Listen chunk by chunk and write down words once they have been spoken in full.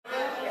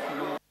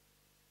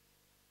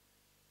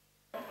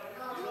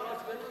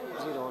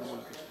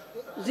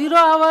Zero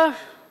hour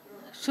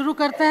शुरू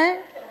करते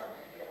हैं।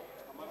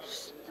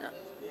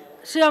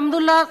 श्री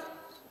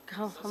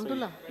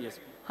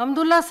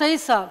हमदुल्ला सईद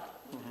साहब।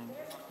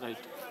 Right.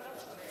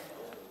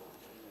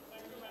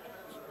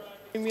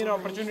 Give me an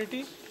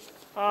opportunity.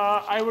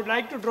 I would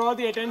like to draw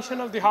the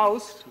attention of the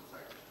House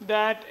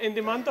that in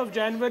the month of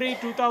January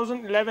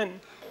 2011,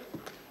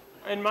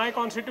 in my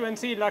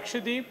constituency,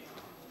 Lakshadweep,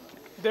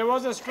 there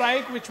was a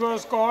strike which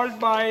was called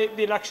by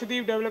the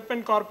Lakshadweep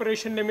Development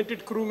Corporation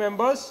Limited crew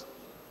members.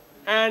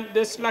 And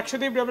this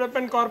Lakshadweep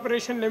Development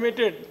Corporation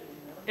Limited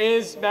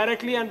is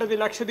directly under the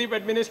Lakshadweep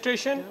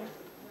administration.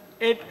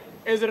 It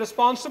is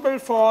responsible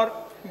for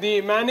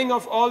the manning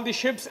of all the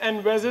ships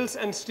and vessels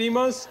and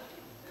steamers.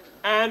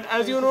 And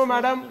as you know,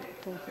 madam,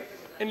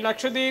 in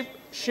Lakshadweep,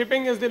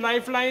 shipping is the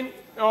lifeline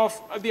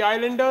of the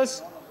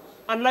islanders.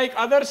 Unlike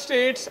other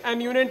states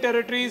and union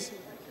territories,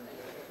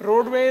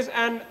 roadways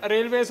and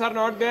railways are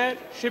not there.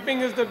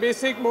 Shipping is the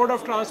basic mode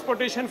of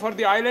transportation for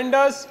the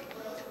islanders.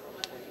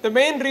 The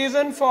main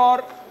reason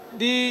for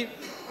the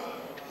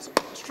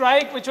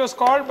strike which was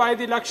called by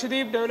the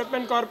Lakshadweep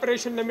Development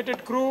Corporation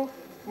Limited crew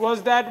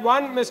was that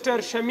one Mr.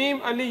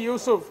 Shamim Ali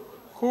Yusuf,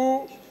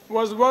 who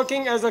was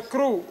working as a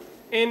crew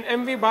in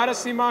MV Bharat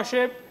Seema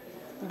ship,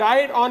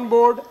 died on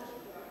board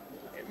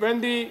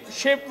when the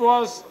ship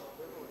was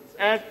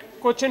at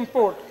Cochin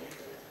port.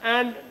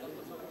 And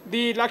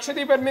the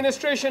Lakshadweep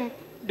administration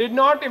did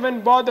not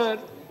even bother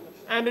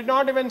and did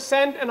not even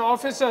send an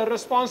officer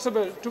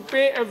responsible to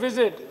pay a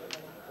visit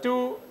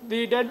to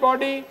the dead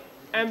body,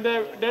 and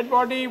the dead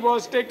body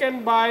was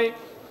taken by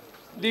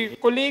the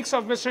colleagues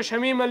of Mr.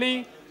 Shamim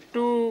Ali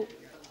to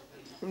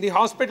the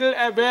hospital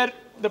where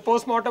the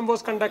post-mortem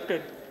was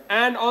conducted,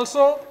 and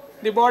also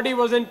the body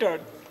was interred.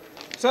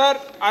 Sir,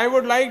 I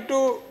would like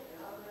to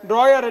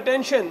draw your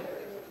attention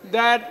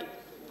that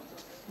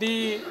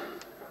the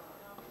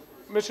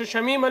Mr.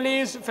 Shamim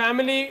Ali's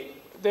family,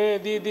 the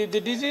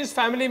deceased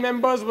family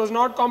members was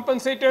not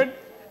compensated,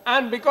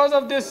 and because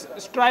of this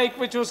strike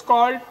which was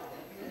called,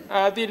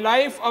 the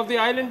life of the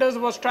islanders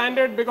was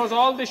stranded because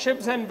all the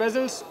ships and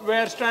vessels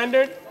were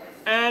stranded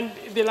and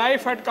the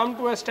life had come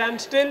to a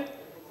standstill.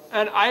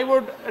 And I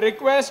would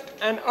request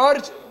and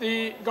urge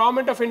the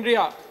Government of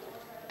India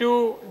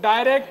to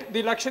direct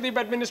the Lakshadweep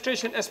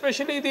administration,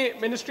 especially the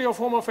Ministry of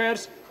Home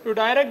Affairs, to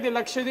direct the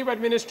Lakshadweep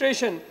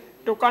administration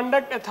to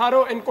conduct a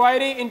thorough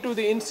inquiry into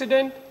the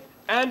incident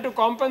and to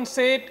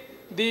compensate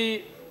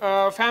the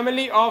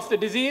family of the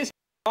deceased,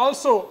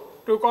 also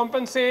to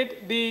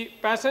compensate the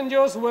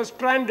passengers who were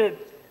stranded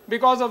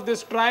because of this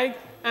strike,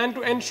 and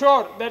to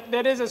ensure that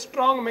there is a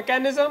strong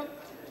mechanism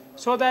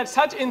so that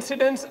such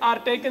incidents are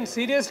taken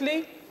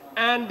seriously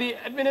and the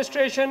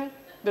administration,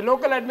 the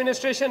local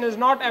administration, is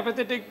not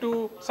apathetic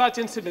to such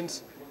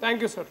incidents.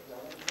 Thank you, sir.